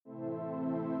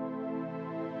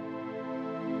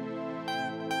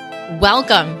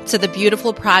Welcome to the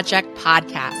Beautiful Project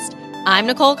podcast. I'm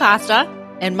Nicole Costa,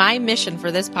 and my mission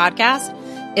for this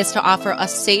podcast is to offer a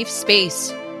safe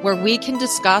space where we can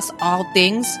discuss all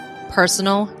things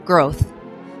personal growth.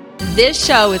 This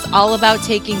show is all about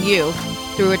taking you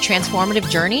through a transformative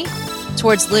journey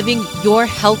towards living your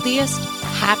healthiest,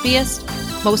 happiest,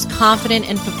 most confident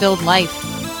and fulfilled life.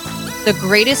 The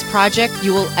greatest project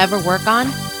you will ever work on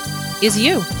is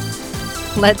you.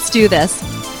 Let's do this.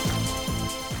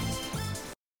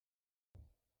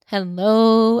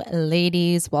 Hello,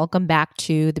 ladies. Welcome back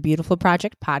to the Beautiful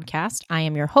Project podcast. I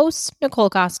am your host, Nicole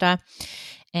Costa.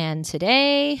 And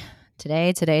today,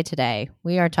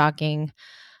 we are talking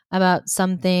about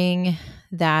something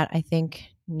that I think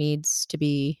needs to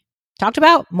be talked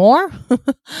about more.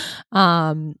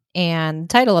 And the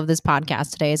title of this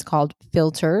podcast today is called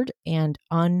Filtered and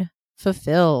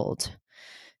Unfulfilled.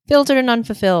 Filtered and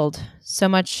Unfulfilled. So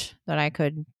much that I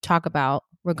could talk about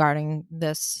regarding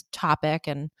this topic,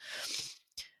 and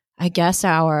I guess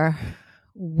our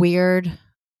weird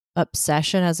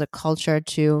obsession as a culture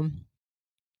to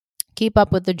keep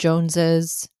up with the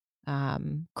Joneses,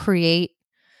 create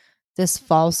this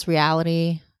false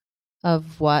reality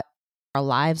of what our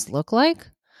lives look like.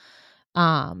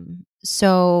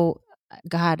 So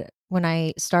God, when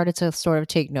I started to sort of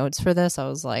take notes for this, I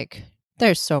was like,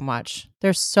 there's so much.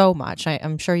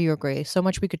 I'm sure you agree. So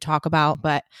much we could talk about,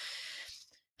 but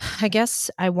I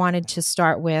guess I wanted to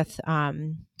start with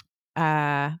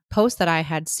a post that I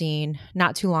had seen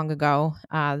not too long ago.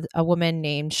 A woman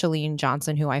named Chalene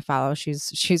Johnson, who I follow.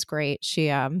 She's great. She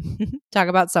talk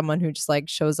about someone who just like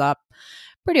shows up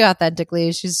pretty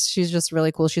authentically. She's just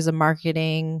really cool. I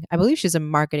believe she's a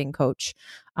marketing coach.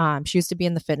 She used to be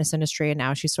in the fitness industry, and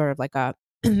now she's sort of like a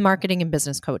marketing and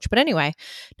business coach. But anyway,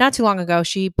 not too long ago,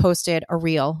 she posted a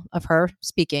reel of her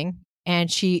speaking,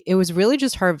 and it was really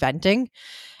just her venting.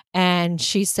 And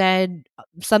she said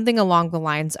something along the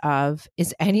lines of,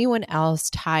 is anyone else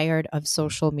tired of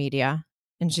social media?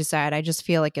 And she said, I just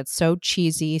feel like it's so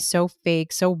cheesy, so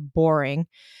fake, so boring.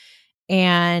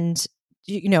 And,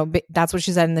 that's what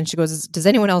she said. And then she goes, does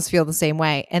anyone else feel the same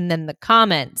way? And then the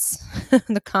comments,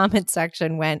 the comment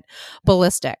section went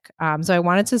ballistic. So I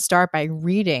wanted to start by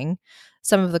reading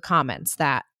some of the comments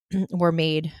that were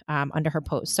made under her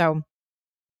post. So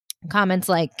comments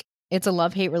like, it's a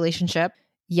love-hate relationship.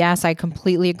 Yes, I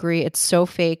completely agree. It's so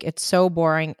fake. It's so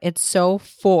boring. It's so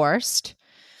forced.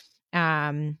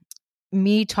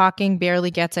 Me talking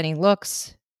barely gets any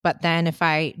looks. But then if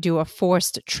I do a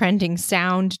forced trending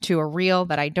sound to a reel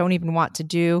that I don't even want to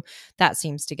do, that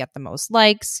seems to get the most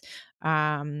likes.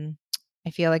 I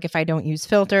feel like if I don't use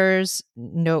filters,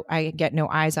 I get no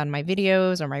eyes on my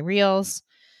videos or my reels.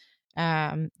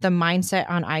 The mindset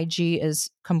on IG is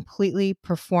completely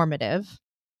performative.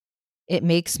 It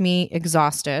makes me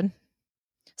exhausted.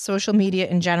 Social media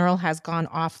in general has gone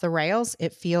off the rails.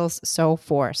 It feels so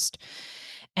forced.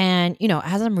 And,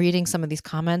 as I'm reading some of these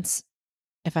comments,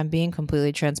 if I'm being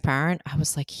completely transparent, I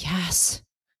was like, yes.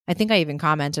 I think I even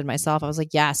commented myself. I was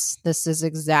like, yes, this is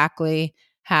exactly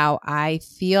how I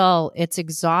feel. It's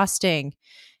exhausting.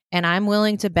 And I'm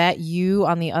willing to bet you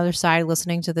on the other side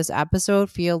listening to this episode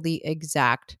feel the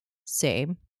exact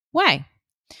same way.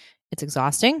 It's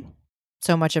exhausting.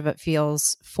 So much of it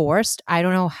feels forced. I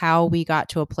don't know how we got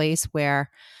to a place where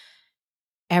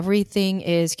everything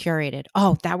is curated.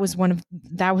 Oh, that was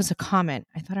a comment.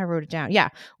 I thought I wrote it down. Yeah.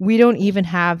 We don't even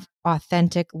have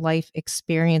authentic life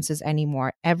experiences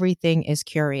anymore. Everything is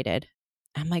curated.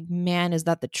 I'm like, man, is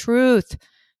that the truth?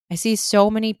 I see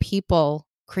so many people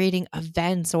creating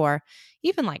events or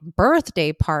even like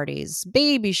birthday parties,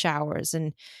 baby showers.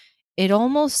 And it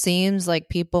almost seems like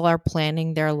people are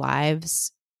planning their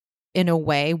lives in a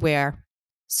way where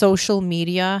social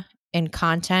media and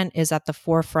content is at the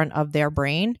forefront of their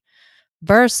brain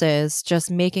versus just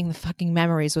making the fucking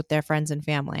memories with their friends and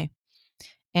family.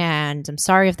 And I'm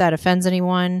sorry if that offends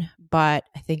anyone, but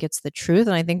I think it's the truth.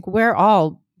 And I think we're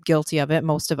all guilty of it,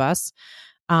 most of us.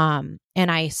 And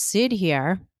I sit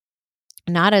here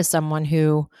not as someone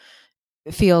who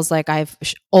feels like I've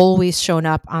always shown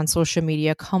up on social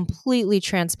media completely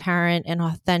transparent and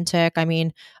authentic. I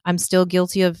mean, I'm still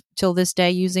guilty of, till this day,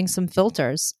 using some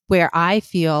filters where I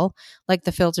feel like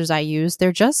the filters I use,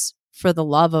 they're just for the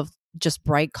love of just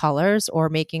bright colors or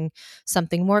making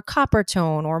something more copper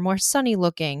tone or more sunny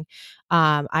looking.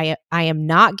 I am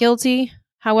not guilty,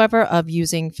 however, of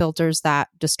using filters that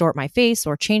distort my face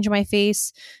or change my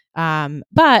face.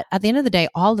 But at the end of the day,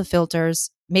 all the filters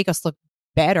make us look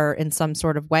better in some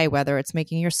sort of way, whether it's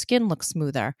making your skin look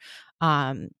smoother.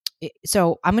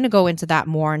 So I'm going to go into that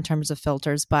more in terms of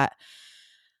filters, but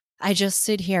I just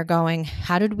sit here going,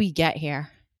 how did we get here?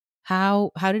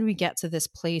 How did we get to this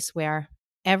place where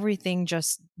everything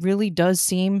just really does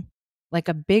seem like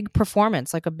a big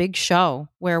performance, like a big show,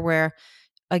 where we're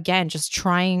again just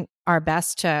trying our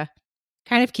best to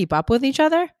kind of keep up with each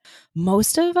other?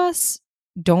 Most of us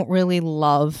don't really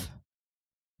love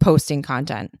posting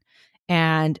content.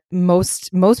 And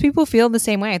most people feel the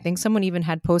same way. I think someone even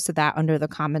had posted that under the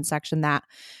comment section, that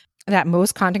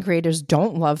most content creators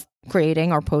don't love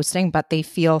creating or posting, but they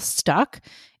feel stuck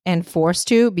and forced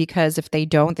to, because if they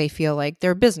don't, they feel like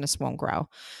their business won't grow.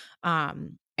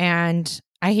 And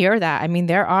I hear that. I mean,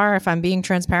 there are, if I'm being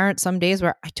transparent, some days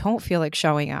where I don't feel like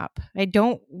showing up. I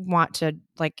don't want to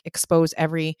like expose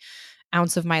every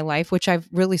ounce of my life, which I've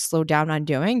really slowed down on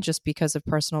doing just because of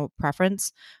personal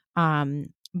preference.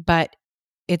 But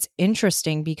it's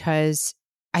interesting because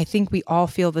I think we all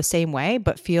feel the same way,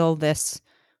 but feel this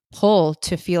pull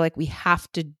to feel like we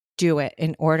have to do it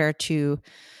in order to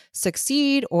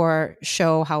succeed or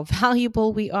show how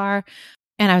valuable we are.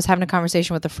 And I was having a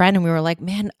conversation with a friend and we were like,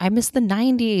 man, I miss the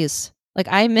 90s. Like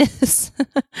I miss,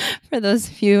 for those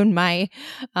of you in my,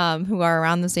 who are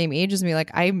around the same age as me,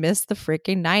 like I miss the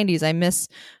freaking 90s. I miss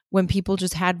when people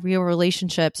just had real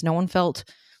relationships. No one felt,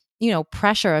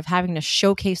 pressure of having to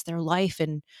showcase their life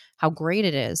and how great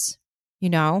it is, you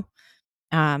know?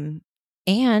 And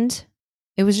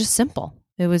it was just simple.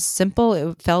 It was simple.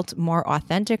 It felt more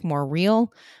authentic, more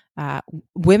real.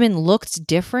 Women looked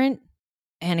different.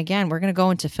 And again, we're going to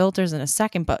go into filters in a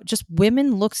second, but just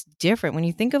women looks different. When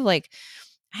you think of like,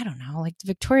 I don't know, like the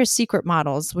Victoria's Secret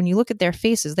models, when you look at their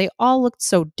faces, they all looked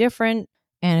so different.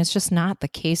 And it's just not the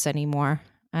case anymore.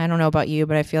 I don't know about you,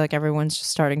 but I feel like everyone's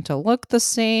just starting to look the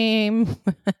same.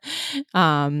 So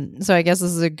I guess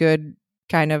this is a good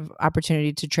kind of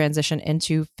opportunity to transition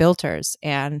into filters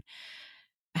and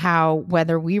how,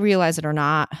 whether we realize it or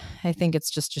not, I think it's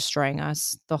just destroying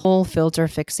us. The whole filter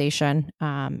fixation,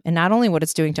 and not only what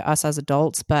it's doing to us as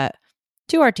adults, but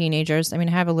to our teenagers. I mean,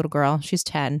 I have a little girl, she's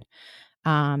 10.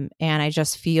 And I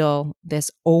just feel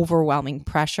this overwhelming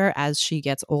pressure as she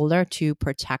gets older to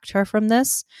protect her from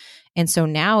this. And so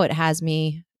now it has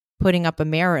me putting up a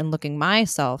mirror and looking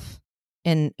myself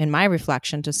in my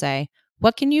reflection to say,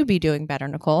 what can you be doing better,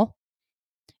 Nicole?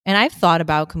 And I've thought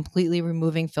about completely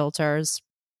removing filters.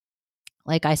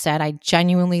 Like I said, I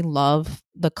genuinely love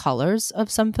the colors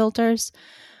of some filters.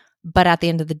 But at the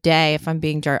end of the day, if I'm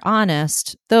being dirt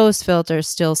honest, those filters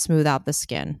still smooth out the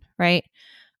skin, right?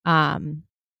 And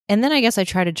then I guess I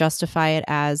try to justify it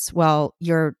as, well,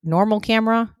 your normal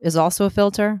camera is also a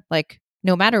filter. Like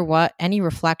no matter what, any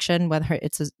reflection, whether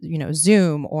it's a,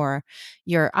 Zoom or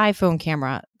your iPhone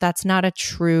camera, that's not a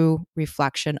true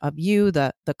reflection of you.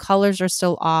 The colors are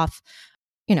still off.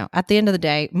 At the end of the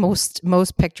day, most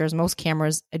pictures, most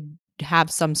cameras have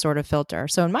some sort of filter.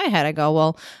 So in my head, I go,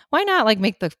 well, why not like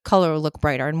make the color look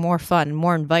brighter and more fun,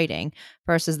 more inviting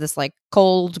versus this like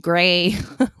cold gray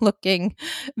looking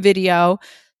video.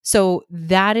 So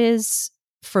that is,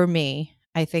 for me,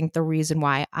 I think the reason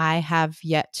why I have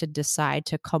yet to decide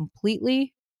to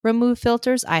completely remove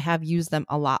filters. I have used them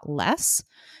a lot less,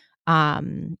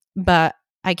 but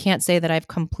I can't say that I've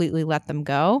completely let them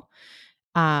go.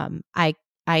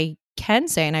 I can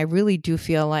say, and I really do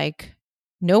feel like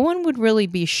no one would really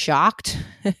be shocked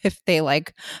if they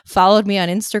like followed me on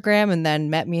Instagram and then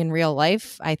met me in real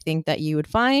life. I think that you would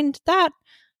find that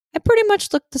I pretty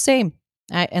much look the same.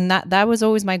 And that was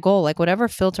always my goal. Like whatever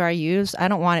filter I use, I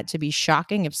don't want it to be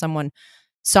shocking if someone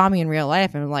saw me in real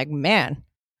life and like, man,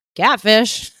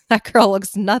 catfish, that girl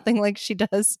looks nothing like she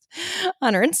does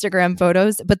on her Instagram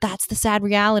photos. But that's the sad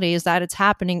reality, is that it's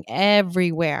happening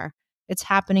everywhere. It's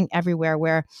happening everywhere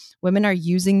where women are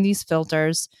using these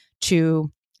filters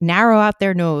to narrow out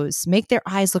their nose, make their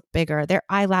eyes look bigger, their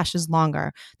eyelashes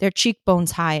longer, their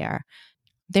cheekbones higher,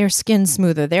 their skin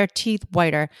smoother, their teeth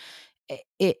whiter.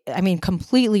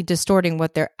 Completely distorting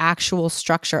what the actual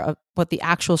structure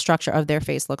of their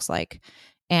face looks like.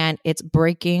 And it's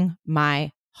breaking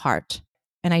my heart.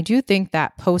 And I do think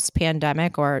that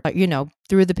post-pandemic, or,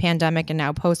 through the pandemic and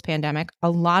now post-pandemic, a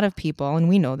lot of people, and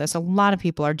we know this, a lot of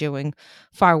people are doing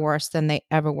far worse than they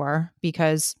ever were,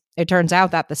 because it turns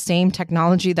out that the same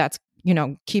technology that's,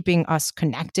 keeping us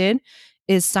connected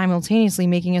is simultaneously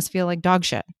making us feel like dog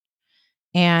shit.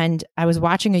 And I was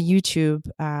watching a YouTube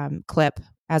clip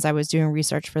as I was doing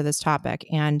research for this topic,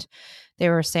 and they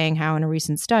were saying how in a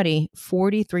recent study,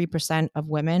 43% of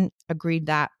women agreed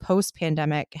that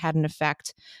post-pandemic had an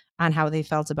effect on how they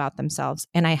felt about themselves.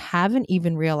 And I haven't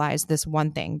even realized this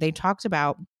one thing. They talked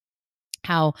about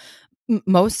how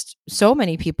so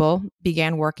many people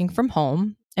began working from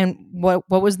home. And what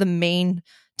was the main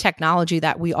technology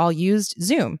that we all used?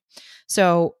 Zoom.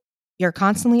 So you're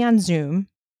constantly on Zoom.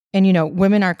 And,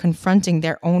 women are confronting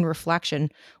their own reflection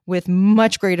with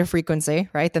much greater frequency,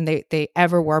 right, than they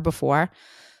ever were before.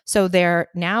 So they're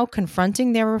now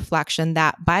confronting their reflection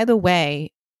that, by the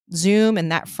way, Zoom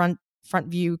and that front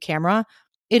view camera,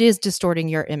 it is distorting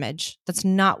your image. That's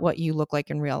not what you look like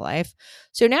in real life.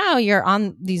 So now you're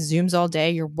on these Zooms all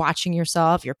day, you're watching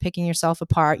yourself, you're picking yourself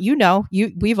apart.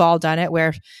 We've all done it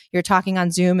where you're talking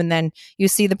on Zoom and then you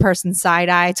see the person side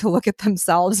eye to look at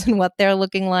themselves and what they're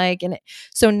looking like.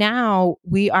 So now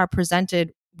we are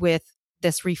presented with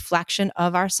this reflection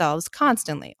of ourselves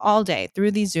constantly all day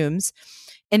through these Zooms.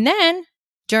 And then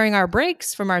during our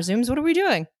breaks from our Zooms, what are we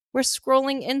doing? We're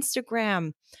scrolling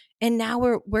Instagram. And now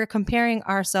we're comparing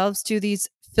ourselves to these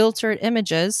filtered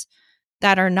images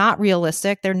that are not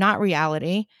realistic. They're not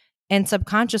reality. And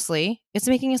subconsciously, it's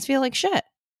making us feel like shit.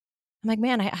 I'm like,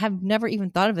 man, I have never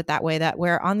even thought of it that way, that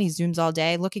we're on these Zooms all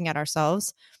day looking at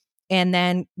ourselves. And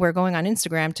then we're going on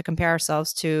Instagram to compare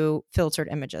ourselves to filtered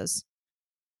images.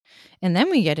 And then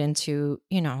we get into,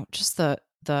 just the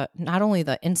not only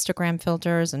the Instagram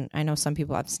filters, and I know some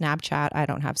people have Snapchat. I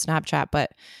don't have Snapchat,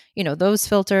 but those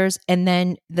filters, and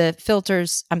then the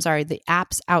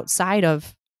apps outside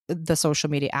of the social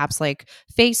media apps like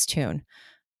Facetune.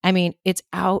 I mean, it's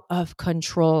out of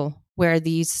control where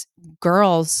these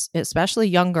girls, especially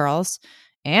young girls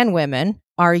and women,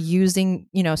 are using,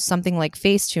 something like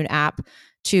Facetune app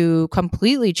to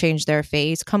completely change their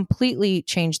face, completely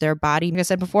change their body. Like I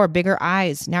said before, bigger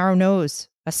eyes, narrow nose,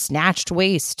 a snatched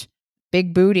waist,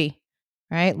 big booty,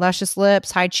 right? Luscious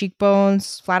lips, high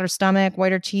cheekbones, flatter stomach,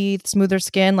 whiter teeth, smoother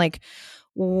skin. Like,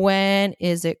 when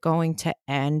is it going to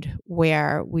end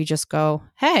where we just go,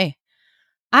 hey,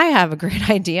 I have a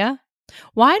great idea.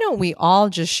 Why don't we all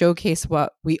just showcase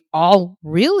what we all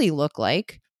really look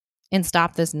like and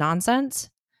stop this nonsense?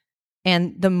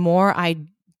 And the more I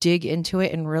dig into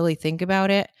it and really think about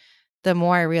it, the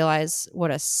more I realize what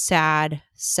a sad,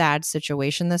 sad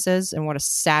situation this is and what a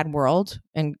sad world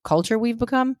and culture we've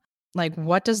become. Like,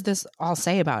 what does this all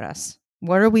say about us?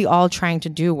 What are we all trying to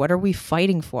do? What are we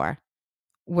fighting for?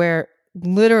 We're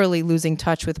literally losing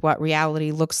touch with what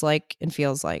reality looks like and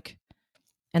feels like.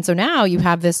 And so now you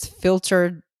have this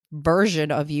filtered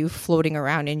version of you floating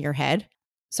around in your head.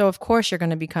 So of course you're going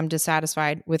to become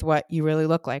dissatisfied with what you really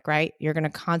look like, right? You're going to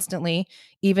constantly,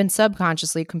 even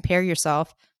subconsciously, compare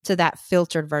yourself to that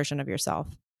filtered version of yourself,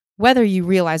 whether you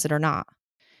realize it or not.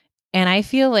 And I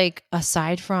feel like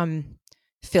aside from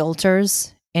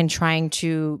filters and trying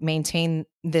to maintain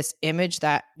this image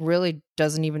that really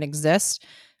doesn't even exist,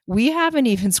 we haven't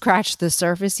even scratched the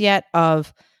surface yet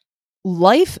of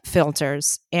life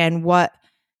filters and what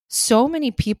so many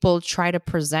people try to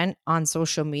present on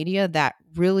social media that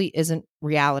really isn't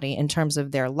reality in terms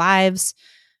of their lives,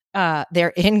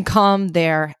 their income,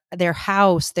 their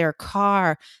house, their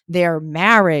car, their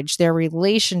marriage, their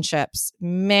relationships.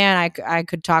 Man, I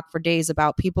could talk for days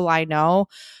about people I know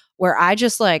where I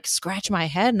just like scratch my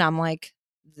head and I'm like,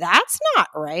 that's not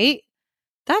right.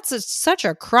 That's such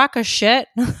a crock of shit.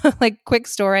 Like, quick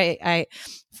story,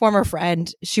 former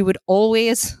friend, she would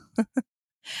always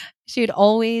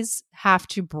have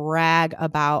to brag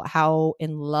about how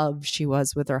in love she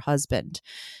was with her husband.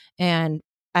 And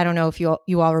I don't know if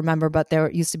you all remember, but there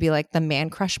used to be like the Man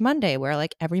Crush Monday, where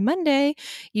like every Monday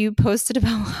you posted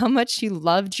about how much you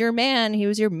loved your man. He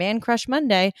was your Man Crush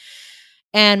Monday.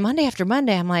 And Monday after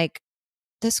Monday, I'm like,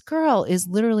 this girl is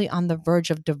literally on the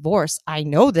verge of divorce. I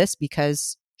know this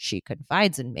because she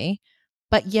confides in me.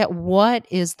 But yet, why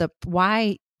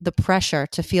the pressure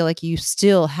to feel like you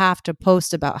still have to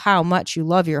post about how much you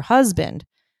love your husband?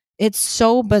 It's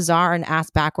so bizarre and ass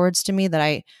backwards to me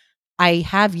that I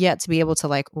have yet to be able to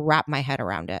like wrap my head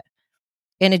around it.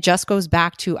 And it just goes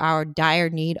back to our dire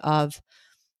need of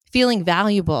feeling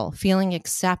valuable, feeling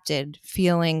accepted,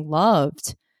 feeling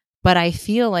loved. But I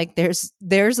feel like there's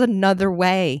another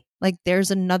way. Like,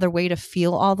 there's another way to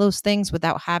feel all those things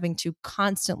without having to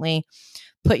constantly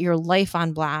put your life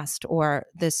on blast or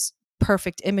this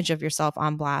perfect image of yourself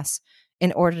on blast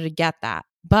in order to get that.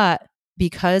 But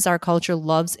because our culture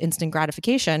loves instant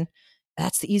gratification,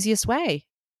 that's the easiest way.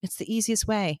 It's the easiest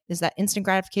way, is that instant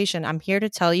gratification. I'm here to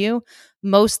tell you,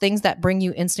 most things that bring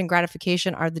you instant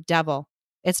gratification are the devil.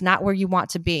 It's not where you want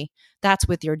to be. That's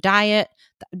with your diet,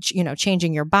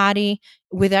 changing your body,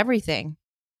 with everything.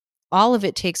 All of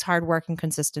it takes hard work and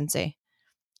consistency.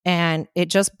 And it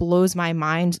just blows my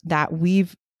mind that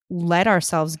we've let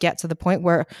ourselves get to the point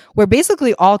where we're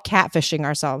basically all catfishing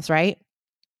ourselves, right?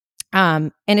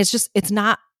 And it's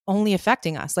not only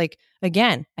affecting us. Like,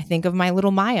 again, I think of my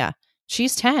little Maya.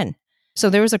 She's 10.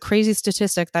 So there was a crazy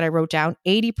statistic that I wrote down.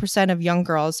 80% of young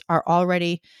girls are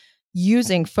already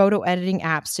using photo editing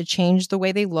apps to change the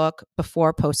way they look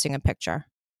before posting a picture.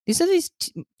 These are these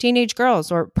teenage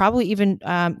girls, or probably even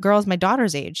girls my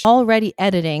daughter's age, already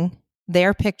editing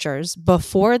their pictures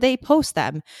before they post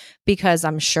them, because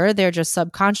I'm sure they're just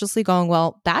subconsciously going,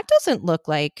 well, that doesn't look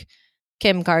like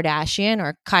Kim Kardashian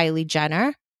or Kylie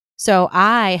Jenner. So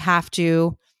I have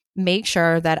to make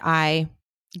sure that I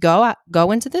go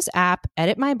into this app,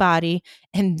 edit my body,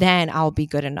 and then I'll be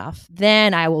good enough.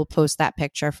 Then I will post that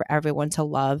picture for everyone to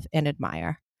love and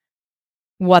admire.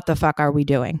 What the fuck are we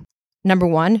doing? Number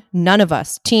one, none of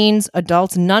us, teens,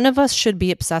 adults, none of us should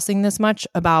be obsessing this much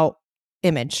about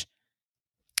image.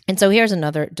 And so here's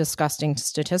another disgusting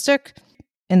statistic.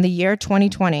 In the year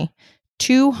 2020,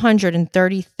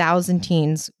 230,000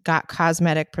 teens got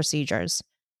cosmetic procedures.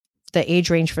 The age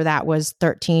range for that was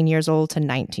 13 years old to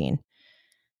 19.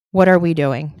 What are we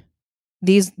doing?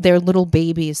 They're little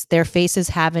babies. Their faces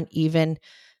haven't even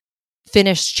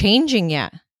finished changing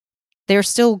yet. They're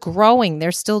still growing.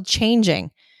 They're still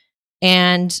changing.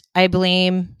 And I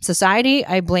blame society.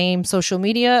 I blame social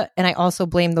media. And I also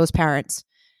blame those parents.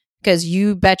 Because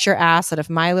you bet your ass that if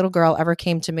my little girl ever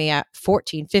came to me at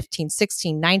 14, 15,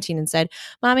 16, 19 and said,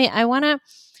 Mommy, I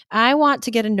want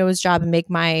to get a nose job and make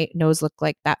my nose look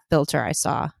like that filter I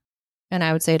saw. And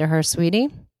I would say to her, sweetie,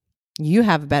 you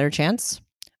have a better chance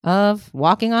of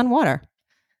walking on water.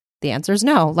 The answer is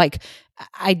no. Like,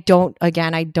 I don't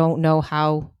know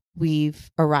how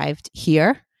we've arrived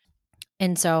here.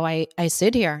 And so I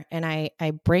sit here and I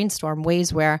brainstorm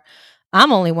ways where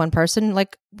I'm only one person.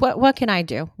 Like, what can I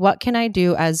do? What can I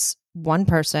do as one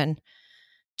person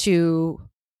to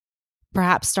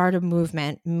perhaps start a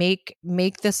movement, make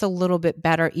this a little bit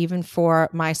better, even for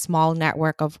my small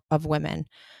network of women,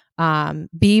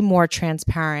 be more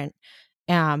transparent.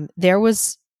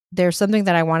 There's something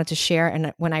that I wanted to share.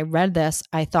 And when I read this,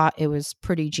 I thought it was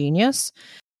pretty genius.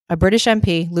 A British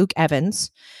MP, Luke Evans,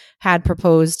 had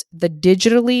proposed the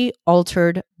Digitally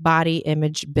Altered Body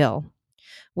Image Bill,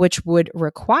 which would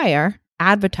require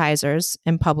advertisers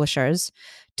and publishers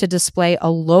to display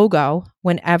a logo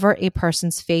whenever a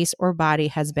person's face or body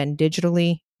has been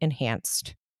digitally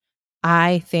enhanced.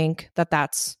 I think that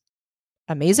that's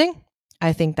amazing.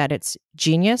 I think that it's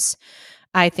genius.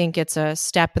 I think it's a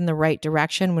step in the right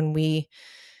direction when we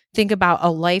think about a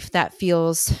life that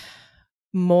feels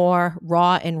more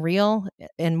raw and real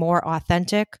and more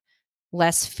authentic,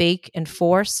 less fake and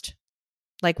forced,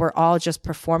 like we're all just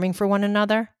performing for one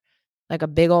another, like a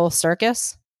big old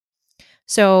circus.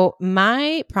 So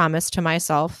my promise to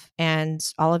myself and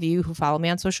all of you who follow me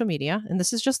on social media, and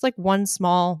this is just like one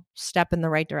small step in the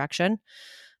right direction.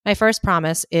 My first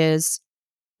promise is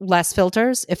less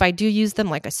filters. If I do use them,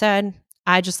 like I said,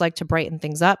 I just like to brighten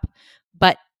things up.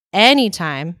 But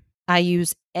anytime I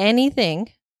use anything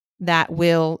that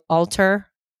will alter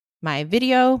my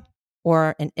video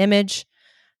or an image,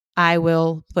 I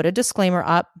will put a disclaimer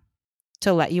up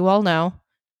to let you all know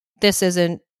this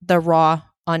isn't the raw,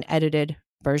 unedited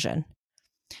version.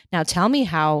 Now tell me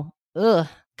how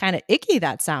kind of icky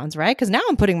that sounds, right? Because now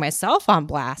I'm putting myself on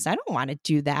blast. I don't want to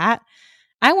do that.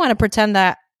 I want to pretend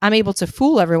that I'm able to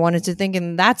fool everyone into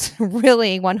thinking that's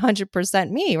really 100%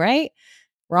 me, right?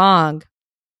 Wrong.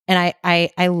 And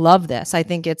I love this. I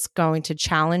think it's going to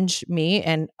challenge me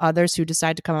and others who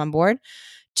decide to come on board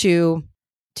to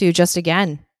just,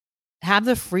 again, have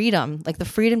the freedom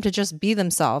to just be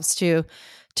themselves, to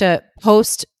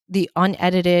post the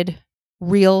unedited,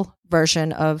 real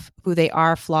version of who they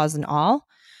are, flaws and all.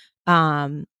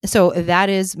 So that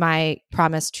is my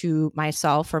promise to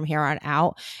myself from here on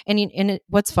out. And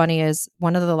what's funny is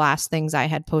one of the last things I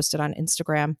had posted on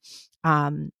Instagram,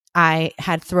 I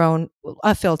had thrown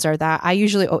a filter that I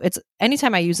usually, it's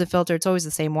anytime I use a filter, it's always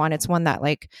the same one. It's one that,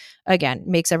 like, again,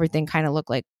 makes everything kind of look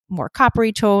like more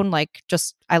coppery tone, like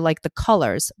just, I like the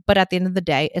colors, but at the end of the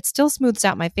day, it still smooths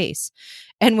out my face.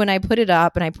 And when I put it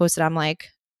up and I posted, I'm like,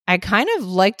 I kind of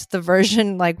liked the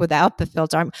version like without the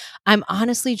filter. I'm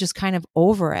honestly just kind of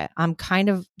over it. I'm kind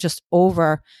of just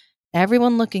over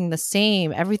everyone looking the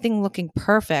same, everything looking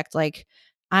perfect. Like,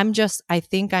 I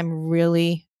think I'm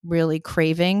really, really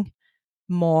craving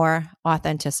more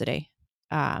authenticity.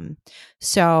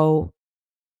 So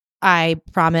I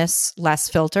promise less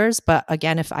filters, but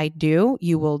again, if I do,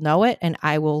 you will know it and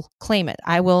I will claim it.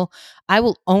 I will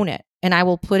own it, and I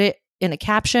will put it in a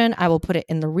caption. I will put it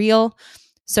in the reel.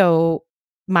 So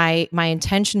my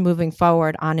intention moving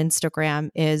forward on Instagram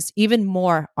is even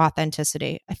more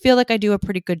authenticity. I feel like I do a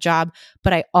pretty good job,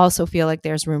 but I also feel like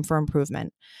there's room for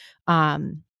improvement.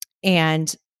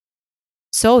 And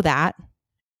so that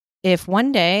if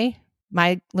one day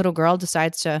my little girl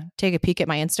decides to take a peek at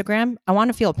my Instagram, I want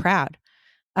to feel proud.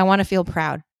 I want to feel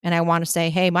proud And I want to say,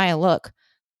 hey, Maya, look,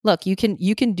 you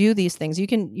can do these things. You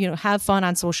can, have fun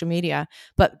on social media,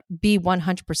 but be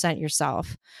 100%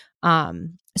 yourself.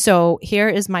 So here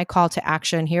is my call to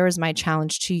action. Here is my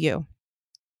challenge to you.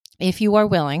 If you are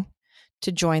willing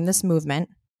to join this movement,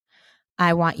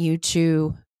 I want you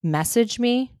to message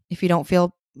me. If you don't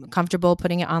feel comfortable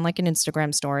putting it on like an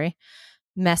Instagram story,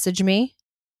 message me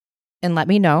and let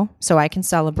me know so I can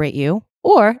celebrate you.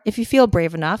 Or if you feel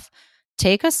brave enough,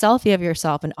 take a selfie of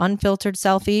yourself, an unfiltered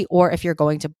selfie. Or if you're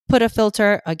going to put a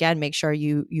filter, again, make sure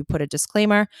you put a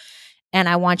disclaimer. And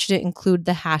I want you to include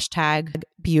the hashtag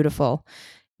beautiful,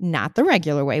 not the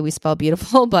regular way we spell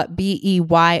beautiful, but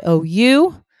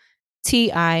BEYOUTIFUL,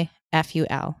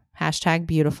 hashtag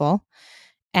beautiful.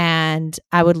 And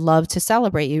I would love to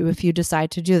celebrate you if you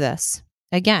decide to do this.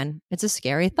 Again, it's a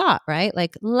scary thought, right?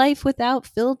 Like life without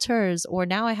filters, or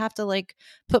now I have to like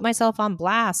put myself on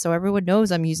blast so everyone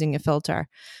knows I'm using a filter.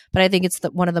 But I think it's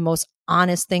one of the most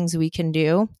honest things we can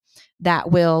do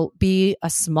that will be a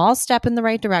small step in the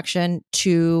right direction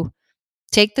to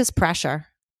take this pressure,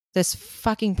 this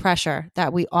fucking pressure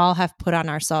that we all have put on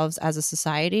ourselves as a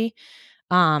society.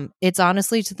 It's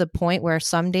honestly to the point where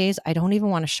some days I don't even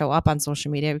want to show up on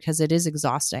social media because it is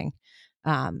exhausting.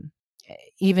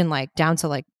 Even like down to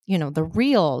like, the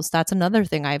reels. That's another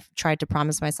thing I've tried to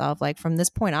promise myself. Like from this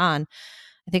point on,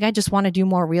 I think I just want to do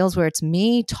more reels where it's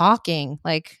me talking,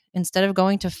 like instead of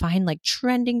going to find like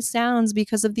trending sounds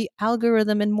because of the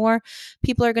algorithm and more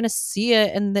people are going to see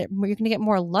it and you're going to get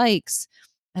more likes.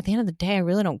 At the end of the day, I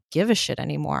really don't give a shit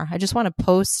anymore. I just want to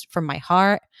post from my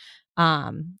heart.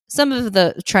 Some of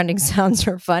the trending sounds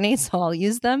are funny, so I'll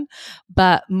use them,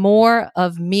 but more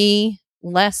of me,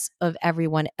 less of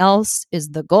everyone else is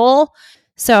the goal.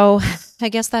 So I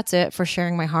guess that's it for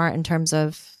sharing my heart in terms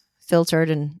of filtered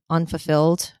and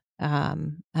unfulfilled.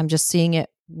 I'm just seeing it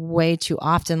way too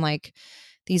often, like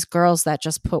these girls that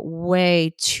just put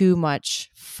way too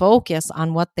much focus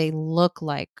on what they look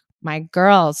like. My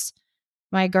girls,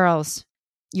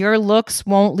 your looks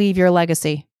won't leave your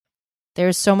legacy.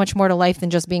 There's so much more to life than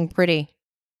just being pretty.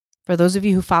 For those of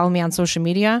you who follow me on social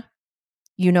media,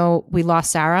 we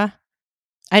lost Sarah.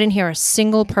 I didn't hear a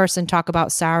single person talk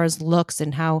about Sarah's looks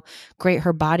and how great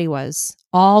her body was.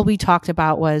 All we talked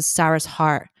about was Sarah's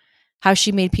heart, how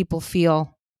she made people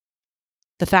feel,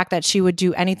 the fact that she would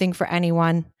do anything for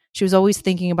anyone. She was always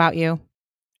thinking about you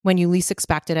when you least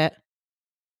expected it.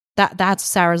 That's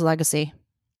Sarah's legacy.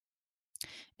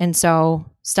 And so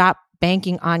stop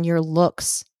banking on your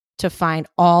looks to find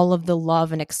all of the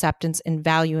love and acceptance and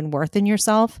value and worth in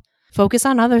yourself. Focus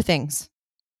on other things.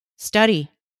 Study,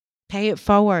 pay it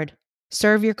forward,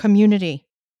 serve your community,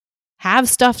 have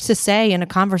stuff to say in a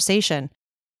conversation.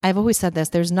 I've always said this,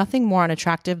 there's nothing more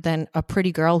unattractive than a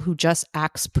pretty girl who just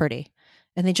acts pretty.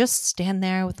 And they just stand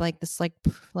there with like this like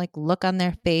look on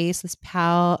their face, this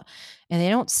pout, and they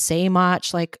don't say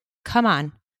much. Like, come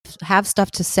on. Have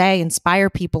stuff to say, inspire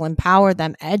people, empower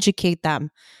them, educate them.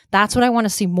 That's what I want to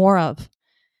see more of.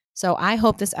 So I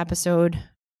hope this episode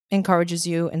encourages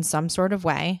you in some sort of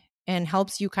way and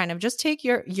helps you kind of just take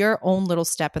your own little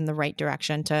step in the right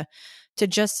direction to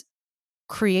just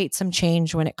create some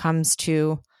change when it comes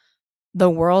to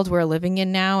the world we're living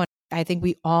in now. And I think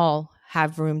we all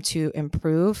have room to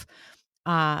improve.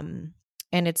 And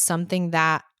it's something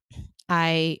that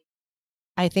I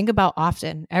think about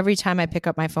often. Every time I pick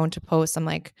up my phone to post, I'm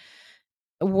like,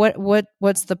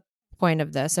 what's the point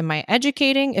of this? Am I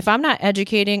educating? If I'm not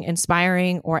educating,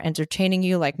 inspiring, or entertaining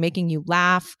you, like making you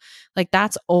laugh, like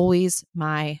that's always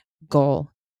my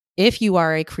goal. If you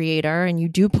are a creator and you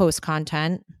do post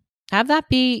content, have that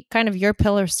be kind of your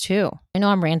pillars too. I know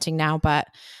I'm ranting now, but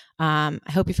I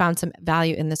hope you found some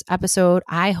value in this episode.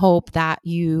 I hope that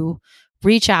you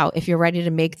reach out if you're ready to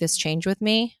make this change with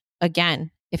me. Again,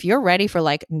 if you're ready for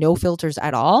like no filters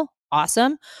at all,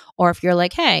 awesome. Or if you're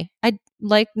like, hey, I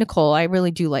like Nicole, I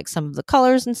really do like some of the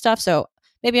colors and stuff. So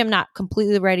maybe I'm not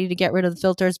completely ready to get rid of the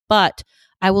filters, but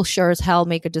I will sure as hell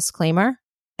make a disclaimer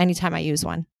anytime I use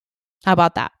one. How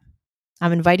about that?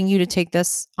 I'm inviting you to take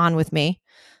this on with me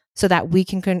so that we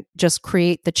can just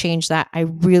create the change that I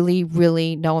really,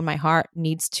 really know in my heart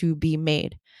needs to be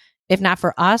made. If not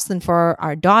for us, then for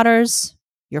our daughters,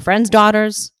 your friends'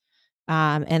 daughters,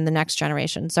 and the next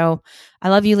generation. So I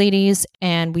love you, ladies,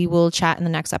 and we will chat in the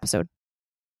next episode.